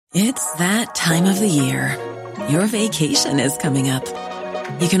It's that time of the year. Your vacation is coming up.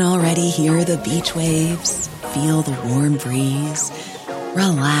 You can already hear the beach waves, feel the warm breeze,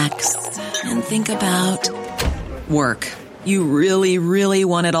 relax, and think about work. You really, really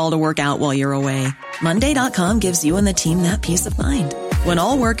want it all to work out while you're away. Monday.com gives you and the team that peace of mind. When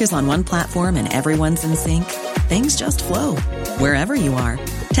all work is on one platform and everyone's in sync, things just flow. Wherever you are,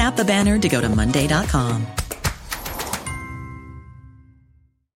 tap the banner to go to Monday.com.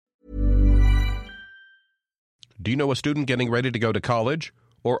 Do you know a student getting ready to go to college?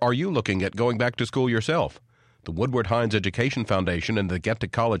 Or are you looking at going back to school yourself? The Woodward Hines Education Foundation and the Get to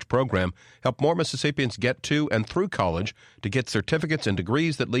College program help more Mississippians get to and through college to get certificates and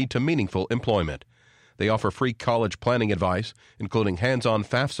degrees that lead to meaningful employment. They offer free college planning advice, including hands-on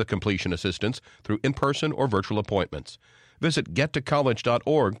FAFSA completion assistance through in-person or virtual appointments. Visit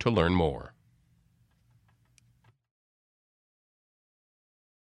gettocollege.org to learn more.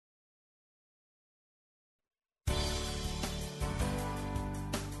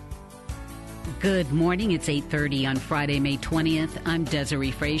 Good morning. It's 8:30 on Friday, May 20th. I'm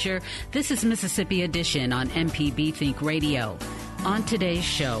Desiree Frazier. This is Mississippi Edition on MPB Think Radio. On today's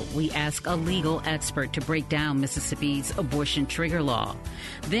show, we ask a legal expert to break down Mississippi's abortion trigger law.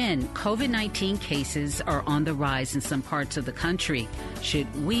 Then, COVID-19 cases are on the rise in some parts of the country. Should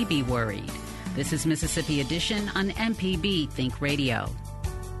we be worried? This is Mississippi Edition on MPB Think Radio.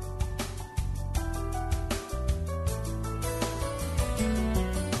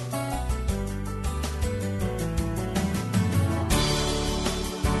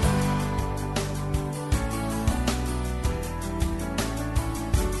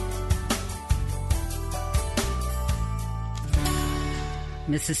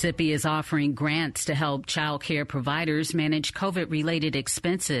 Mississippi is offering grants to help child care providers manage COVID-related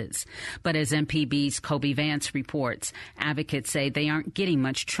expenses. But as MPB's Kobe Vance reports, advocates say they aren't getting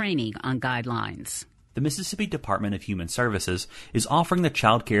much training on guidelines. The Mississippi Department of Human Services is offering the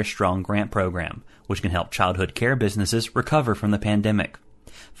Child Care Strong Grant Program, which can help childhood care businesses recover from the pandemic.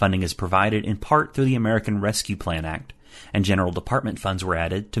 Funding is provided in part through the American Rescue Plan Act, and general department funds were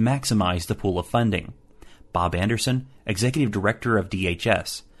added to maximize the pool of funding. Bob Anderson, Executive Director of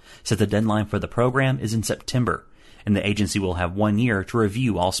DHS, said the deadline for the program is in September, and the agency will have 1 year to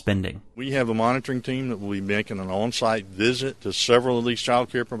review all spending. We have a monitoring team that will be making an on-site visit to several of these child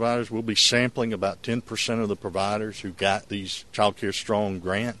care providers. We'll be sampling about 10% of the providers who got these Child Care Strong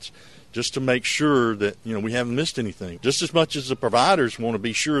grants, just to make sure that, we haven't missed anything. Just as much as the providers want to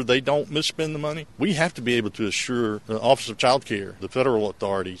be sure they don't misspend the money, we have to be able to assure the Office of Child Care, the federal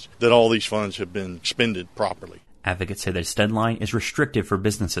authorities, that all these funds have been expended properly. Advocates say this deadline is restrictive for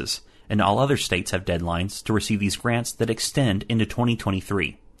businesses, and all other states have deadlines to receive these grants that extend into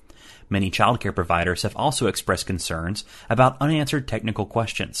 2023. Many child care providers have also expressed concerns about unanswered technical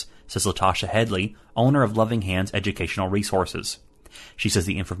questions, says Latasha Headley, owner of Loving Hands Educational Resources. She says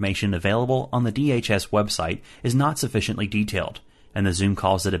the information available on the DHS website is not sufficiently detailed, and the Zoom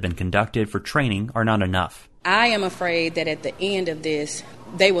calls that have been conducted for training are not enough. I am afraid that at the end of this,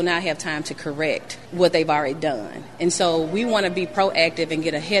 they will not have time to correct what they've already done. And so we want to be proactive and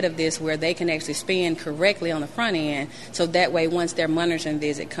get ahead of this where they can actually spend correctly on the front end, so that way once their monitoring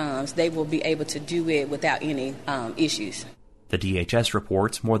visit comes, they will be able to do it without any issues. The DHS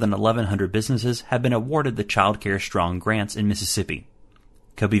reports more than 1,100 businesses have been awarded the Child Care Strong grants in Mississippi.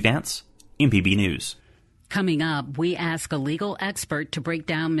 Kobe Vance, MPB News. Coming up, we ask a legal expert to break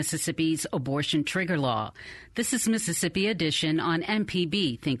down Mississippi's abortion trigger law. This is Mississippi Edition on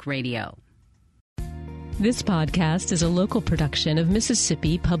MPB Think Radio. This podcast is a local production of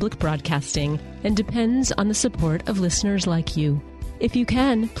Mississippi Public Broadcasting and depends on the support of listeners like you. If you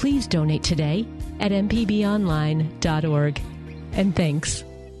can, please donate today at mpbonline.org. And thanks.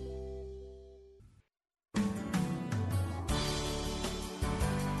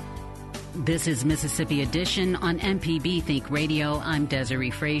 This is Mississippi Edition on MPB Think Radio. I'm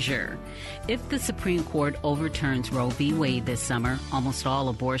Desiree Frazier. If the Supreme Court overturns Roe v. Wade this summer, almost all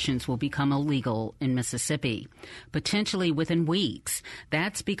abortions will become illegal in Mississippi, potentially within weeks.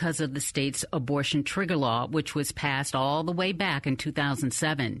 That's because of the state's abortion trigger law, which was passed all the way back in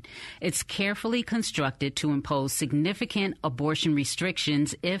 2007. It's carefully constructed to impose significant abortion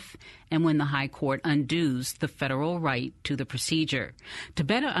restrictions if and when the High Court undoes the federal right to the procedure. To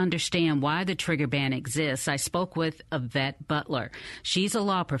better understand why the trigger ban exists, I spoke with Yvette Butler. She's a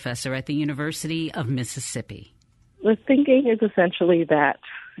law professor at the University of Mississippi. The thinking is essentially that,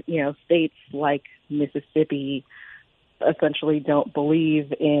 states like Mississippi essentially don't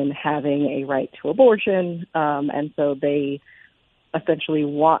believe in having a right to abortion, and so they essentially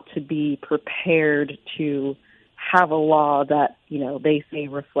want to be prepared to have a law that, they say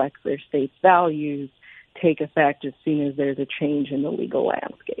reflects their state's values take effect as soon as there's a change in the legal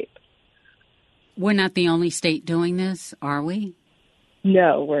landscape. We're not the only state doing this, are we?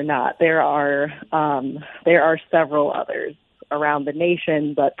 No, we're not. There are several others around the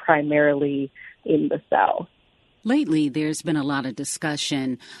nation, but primarily in the South. Lately, there's been a lot of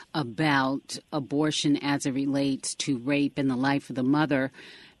discussion about abortion as it relates to rape and the life of the mother.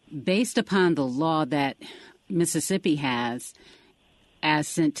 Based upon the law that Mississippi has, as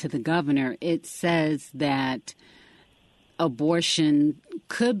sent to the governor, it says that abortion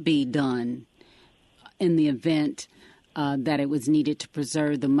could be done in the event that it was needed to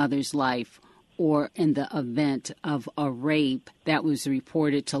preserve the mother's life, or in the event of a rape that was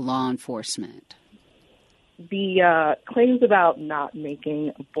reported to law enforcement. The claims about not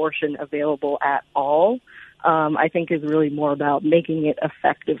making abortion available at all, I think, is really more about making it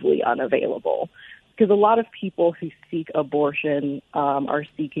effectively unavailable. Because a lot of people who seek abortion are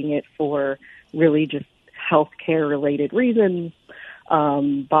seeking it for really just health care related reasons,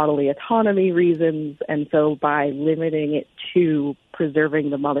 bodily autonomy reasons, and so by limiting it to preserving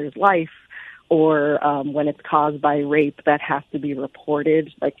the mother's life, or when it's caused by rape that has to be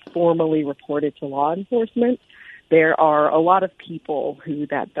reported, like formally reported to law enforcement, there are a lot of people who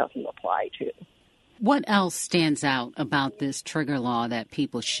that doesn't apply to. What else stands out about this trigger law that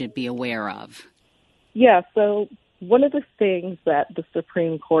people should be aware of? Yeah, so one of the things that the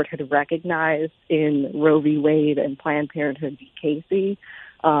Supreme Court had recognized in Roe v. Wade and Planned Parenthood v. Casey,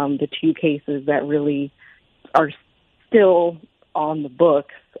 the two cases that really are still on the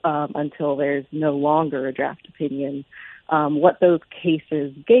books until there's no longer a draft opinion, what those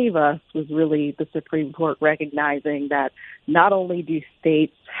cases gave us was really the Supreme Court recognizing that not only do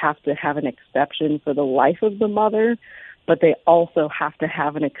states have to have an exception for the life of the mother, but they also have to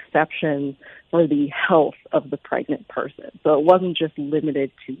have an exception for the health of the pregnant person. So it wasn't just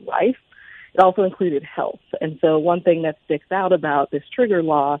limited to life. It also included health. And so one thing that sticks out about this trigger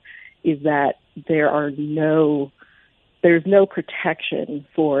law is that there's no protection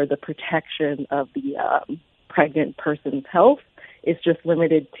for the protection of the pregnant person's health. It's just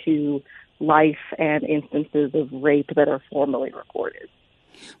limited to life and instances of rape that are formally recorded.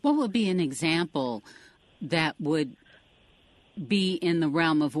 What would be an example that would be in the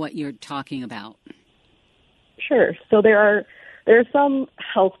realm of what you're talking about? Sure. So there are some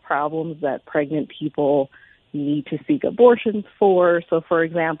health problems that pregnant people need to seek abortions for. So, for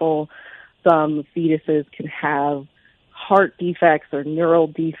example, some fetuses can have heart defects or neural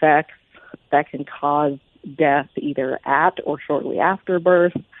defects that can cause death either at or shortly after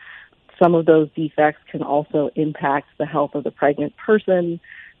birth. Some of those defects can also impact the health of the pregnant person.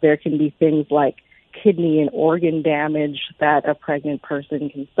 There can be things like kidney and organ damage that a pregnant person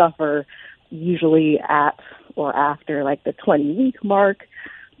can suffer, usually at or after like the 20-week mark,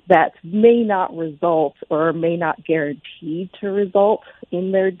 that may not result or may not guarantee to result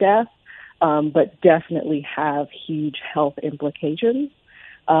in their death, but definitely have huge health implications.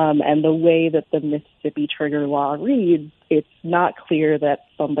 And the way that the Mississippi trigger law reads, it's not clear that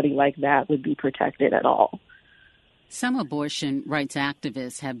somebody like that would be protected at all. Some abortion rights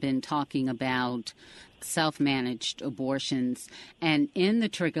activists have been talking about self-managed abortions, and in the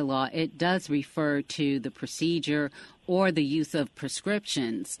trigger law, it does refer to the procedure or the use of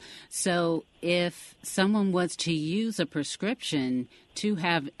prescriptions. So if someone was to use a prescription to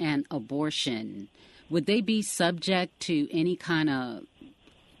have an abortion, would they be subject to any kind of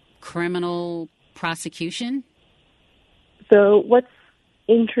criminal prosecution? So what's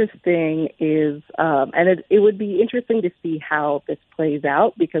interesting is, and it would be interesting to see how this plays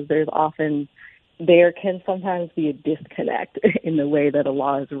out, because there can sometimes be a disconnect in the way that a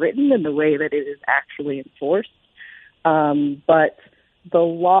law is written and the way that it is actually enforced. But the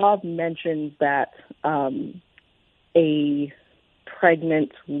law mentions that a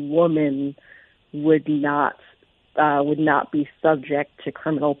pregnant woman would not be subject to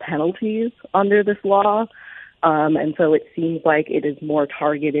criminal penalties under this law. And so it seems like it is more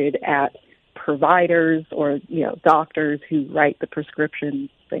targeted at providers or, doctors who write the prescriptions,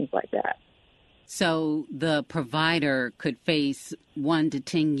 things like that. So the provider could face 1 to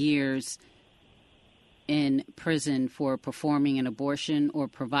 10 years in prison for performing an abortion or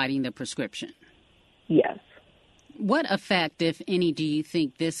providing the prescription? Yes. What effect, if any, do you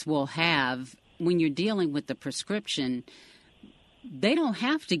think this will have when you're dealing with the prescription? They don't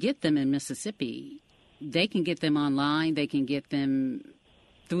have to get them in Mississippi. They can get them online. They can get them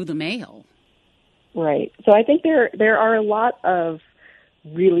through the mail. Right. So I think there are a lot of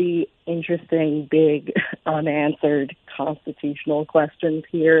really interesting, big, unanswered constitutional questions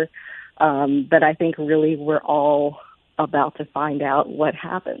here. But I think really we're all about to find out what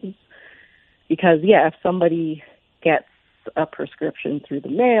happens. Because, if somebody gets a prescription through the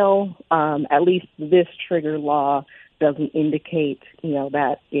mail, at least this trigger law doesn't indicate,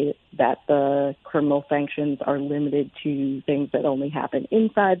 that the criminal sanctions are limited to things that only happen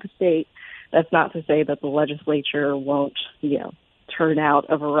inside the state. That's not to say that the legislature won't, turn out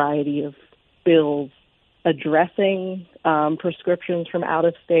a variety of bills addressing prescriptions from out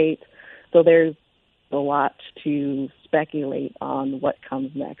of state. So there's a lot to speculate on what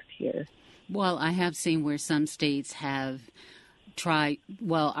comes next here. Well, I have seen where some states have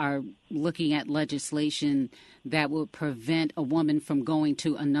are looking at legislation that would prevent a woman from going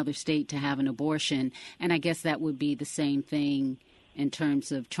to another state to have an abortion. And I guess that would be the same thing in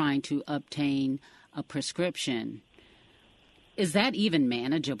terms of trying to obtain a prescription. Is that even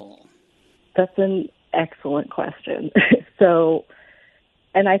manageable? That's an excellent question.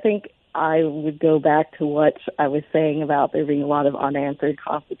 And I think I would go back to what I was saying about there being a lot of unanswered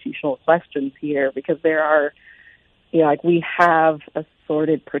constitutional questions here, because there are, we have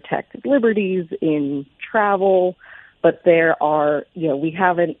assorted protected liberties in travel, but there are,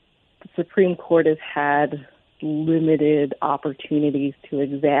 the Supreme Court has had limited opportunities to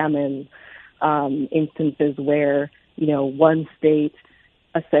examine instances where, one state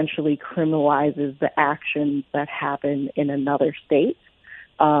essentially criminalizes the actions that happen in another state,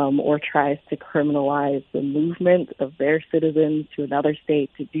 or tries to criminalize the movement of their citizens to another state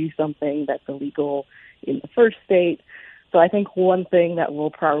to do something that's illegal in the first state. So I think one thing that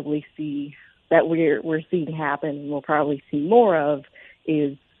we'll probably see, that we're seeing happen and we'll probably see more of,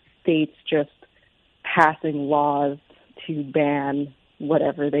 is states just passing laws to ban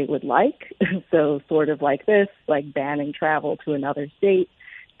whatever they would like. So sort of like this, like banning travel to another state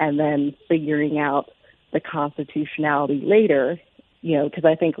and then figuring out the constitutionality later, because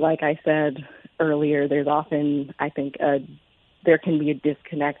I think, like I said earlier, there's often, I think, there can be a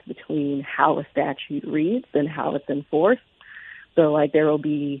disconnect between how a statute reads and how it's enforced. So, there will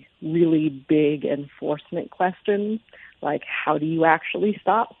be really big enforcement questions, like how do you actually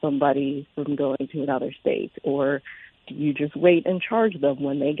stop somebody from going to another state? Or do you just wait and charge them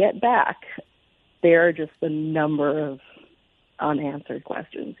when they get back? There are just a number of unanswered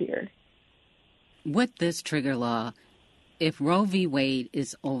questions here. With this trigger law, if Roe v. Wade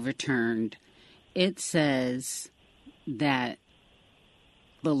is overturned, it says that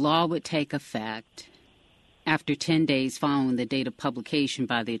the law would take effect after 10 days following the date of publication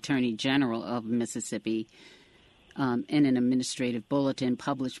by the Attorney General of Mississippi in an administrative bulletin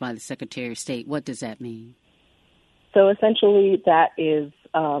published by the Secretary of State. What does that mean? So essentially that is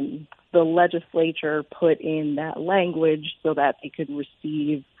the legislature put in that language so that they could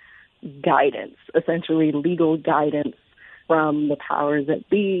receive guidance, essentially legal guidance from the powers that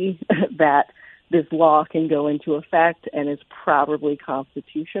be, that this law can go into effect and is probably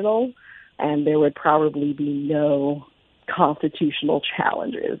constitutional, and there would probably be no constitutional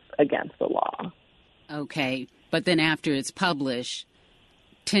challenges against the law. Okay, but then after it's published,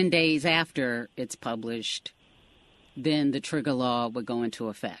 10 days after it's published, then the trigger law would go into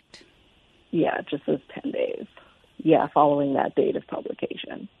effect. Yeah, it just says 10 days. Yeah, following that date of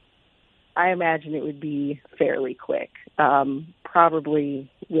publication. I imagine it would be fairly quick,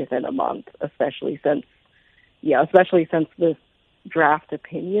 probably within a month, especially since this draft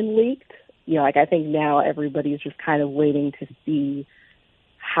opinion leaked. I think now everybody's just kind of waiting to see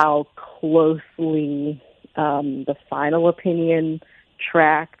how closely the final opinion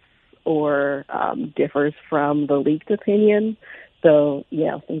tracks or differs from the leaked opinion. So,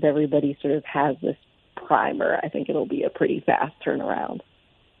 since everybody sort of has this primer, I think it'll be a pretty fast turnaround.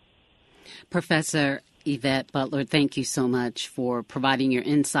 Professor Yvette Butler, thank you so much for providing your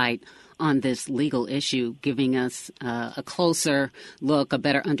insight on this legal issue, giving us a closer look, a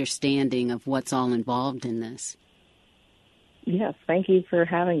better understanding of what's all involved in this. Yes, thank you for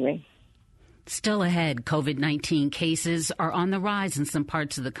having me. Still ahead, COVID-19 cases are on the rise in some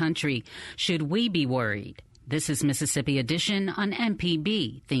parts of the country. Should we be worried? This is Mississippi Edition on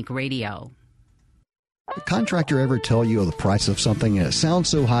MPB Think Radio. Did a contractor ever tell you the price of something and it sounds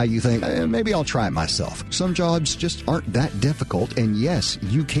so high you think, maybe I'll try it myself? Some jobs just aren't that difficult, and yes,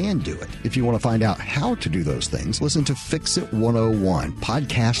 you can do it. If you want to find out how to do those things, listen to Fix It 101,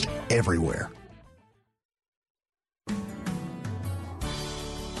 podcast everywhere.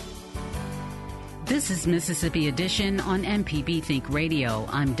 This is Mississippi Edition on MPB Think Radio.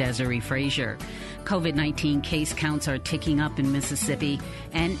 I'm Desiree Frazier. COVID-19 case counts are ticking up in Mississippi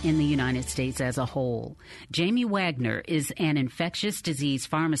and in the United States as a whole. Jamie Wagner is an infectious disease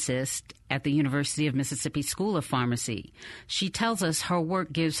pharmacist at the University of Mississippi School of Pharmacy. She tells us her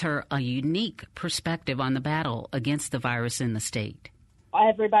work gives her a unique perspective on the battle against the virus in the state.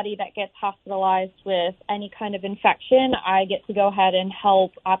 Everybody that gets hospitalized with any kind of infection, I get to go ahead and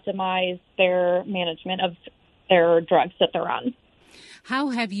help optimize their management of their drugs that they're on.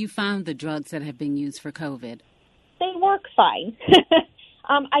 How have you found the drugs that have been used for COVID? They work fine.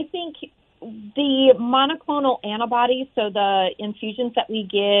 I think the monoclonal antibodies, so the infusions that we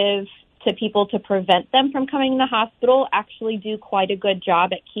give to people to prevent them from coming in the hospital, actually do quite a good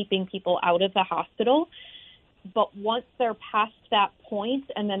job at keeping people out of the hospital. But once they're past that point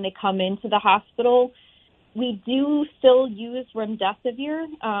and then they come into the hospital, we do still use remdesivir.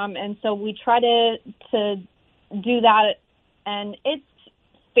 And so we try to do that, and it's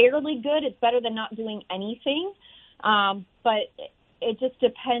fairly good. It's better than not doing anything. But it just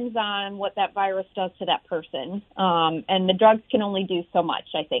depends on what that virus does to that person. And the drugs can only do so much,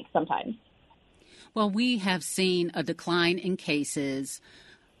 I think, sometimes. Well, we have seen a decline in cases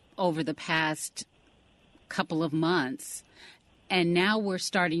over the past couple of months, and now we're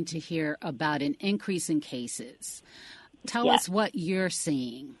starting to hear about an increase in cases. Tell us what you're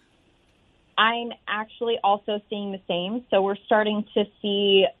seeing. I'm actually also seeing the same. So we're starting to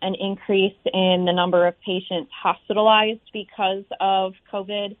see an increase in the number of patients hospitalized because of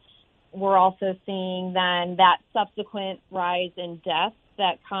COVID. We're also seeing then that subsequent rise in deaths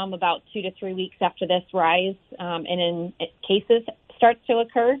that come about 2 to 3 weeks after this rise and in cases starts to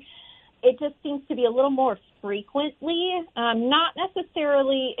occur. It just seems to be a little more frequently, not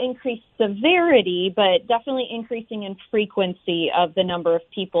necessarily increased severity, but definitely increasing in frequency of the number of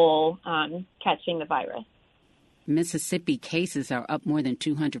people catching the virus. Mississippi cases are up more than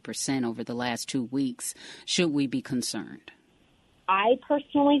 200% over the last 2 weeks. Should we be concerned? I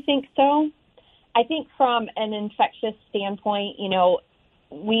personally think so. I think from an infectious standpoint,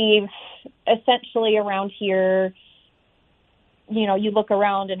 we've essentially around here, you look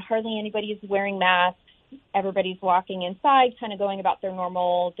around and hardly anybody is wearing masks. Everybody's walking inside, kind of going about their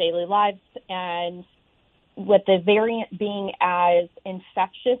normal daily lives. And with the variant being as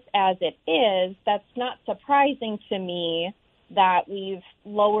infectious as it is, that's not surprising to me that we've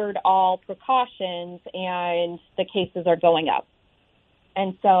lowered all precautions and the cases are going up.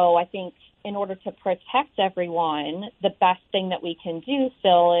 And so I think in order to protect everyone, the best thing that we can do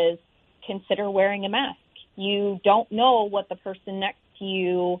still is consider wearing a mask. You don't know what the person next to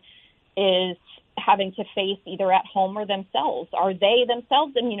you is having to face either at home or themselves. Are they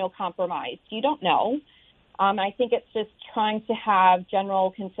themselves immunocompromised? You don't know. I think it's just trying to have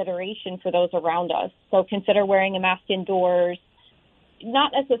general consideration for those around us. So consider wearing a mask indoors,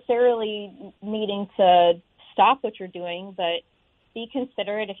 not necessarily needing to stop what you're doing, but be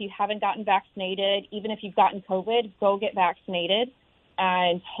considerate. If you haven't gotten vaccinated, even if you've gotten COVID, go get vaccinated.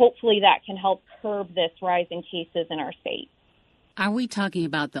 And hopefully that can help curb this rise in cases in our state. Are we talking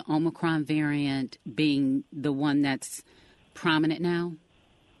about the Omicron variant being the one that's prominent now?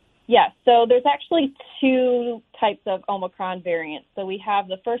 Yes. So there's actually 2 types of Omicron variants. So we have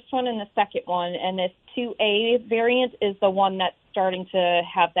the first one and the second one. And this 2A variant is the one that's starting to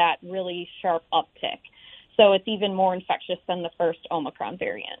have that really sharp uptick. So it's even more infectious than the first Omicron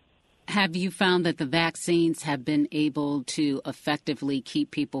variant. Have you found that the vaccines have been able to effectively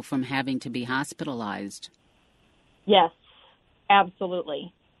keep people from having to be hospitalized? Yes,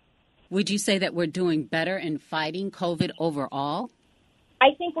 absolutely. Would you say that we're doing better in fighting COVID overall?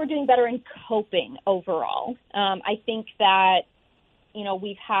 I think we're doing better in coping overall. I think that,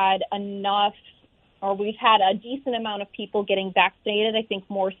 we've had a decent amount of people getting vaccinated. I think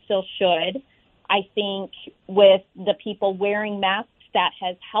more still should. I think with the people wearing masks, that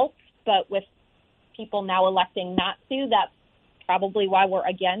has helped. But with people now electing not to, that's probably why we're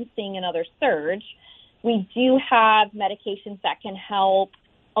again seeing another surge. We do have medications that can help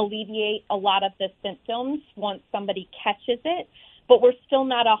alleviate a lot of the symptoms once somebody catches it, but we're still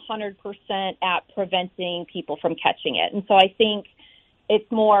not 100% at preventing people from catching it. And so I think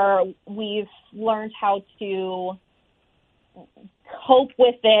it's more we've learned how to cope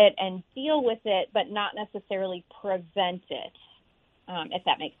with it and deal with it, but not necessarily prevent it, if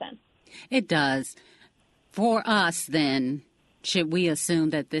that makes sense. It does. For us, then, should we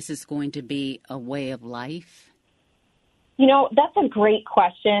assume that this is going to be a way of life? That's a great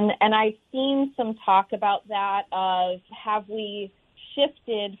question. And I've seen some talk about that of have we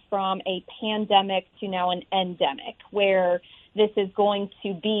shifted from a pandemic to now an endemic, where this is going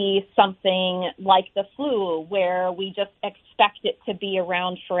to be something like the flu, where we just expect it to be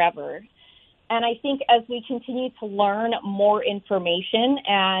around forever. And I think as we continue to learn more information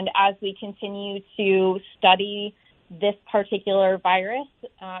and as we continue to study this particular virus,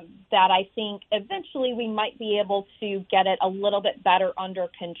 that I think eventually we might be able to get it a little bit better under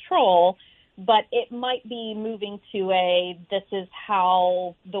control, but it might be moving to this is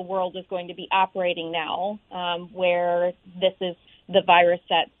how the world is going to be operating now, where this is the virus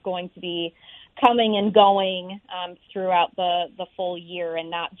that's going to be coming and going throughout the full year, and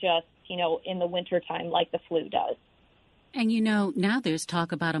not just, in the wintertime like the flu does. And now there's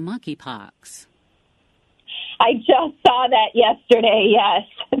talk about a monkeypox. I just saw that yesterday,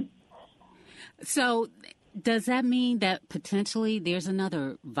 yes. So does that mean that potentially there's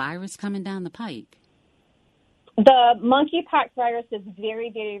another virus coming down the pike? The monkeypox virus is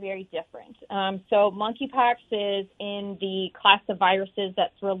very, very, very different. So monkeypox is in the class of viruses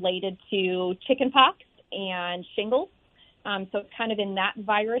that's related to chickenpox and shingles. So it's kind of in that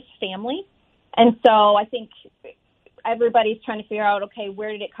virus family. And so I think everybody's trying to figure out, okay,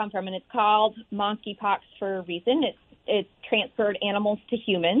 where did it come from? And it's called monkeypox for a reason. It's transferred animals to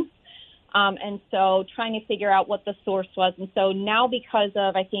humans. And so trying to figure out what the source was. And so now because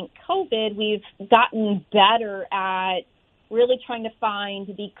of, I think, COVID, we've gotten better at really trying to find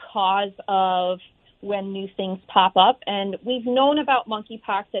the cause of when new things pop up. And we've known about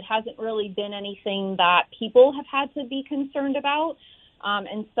monkeypox. It hasn't really been anything that people have had to be concerned about.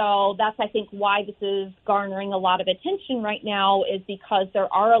 And so that's, I think, why this is garnering a lot of attention right now, is because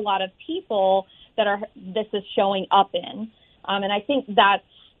there are a lot of people that this is showing up in. And I think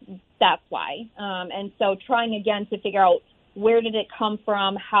that's why. And so trying again to figure out where did it come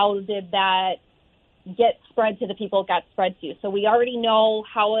from? How did that get spread to the people it got spread to? So we already know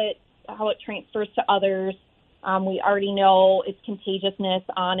how it transfers to others. We already know its contagiousness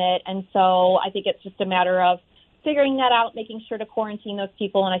on it. And so I think it's just a matter of figuring that out, making sure to quarantine those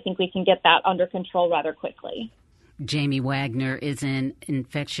people, and I think we can get that under control rather quickly. Jamie Wagner is an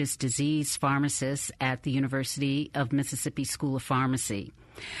infectious disease pharmacist at the University of Mississippi School of Pharmacy.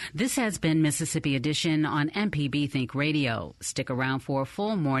 This has been Mississippi Edition on MPB Think Radio. Stick around for a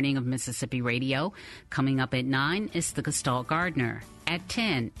full morning of Mississippi Radio. Coming up at 9 is the Gestalt Gardener. At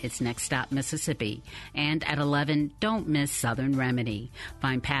 10, it's Next Stop Mississippi. And at 11, don't miss Southern Remedy.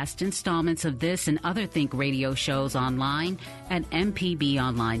 Find past installments of this and other Think Radio shows online at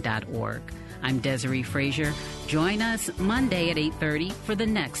mpbonline.org. I'm Desiree Frazier. Join us Monday at 8:30 for the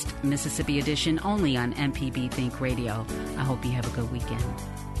next Mississippi Edition only on MPB Think Radio. I hope you have a good weekend.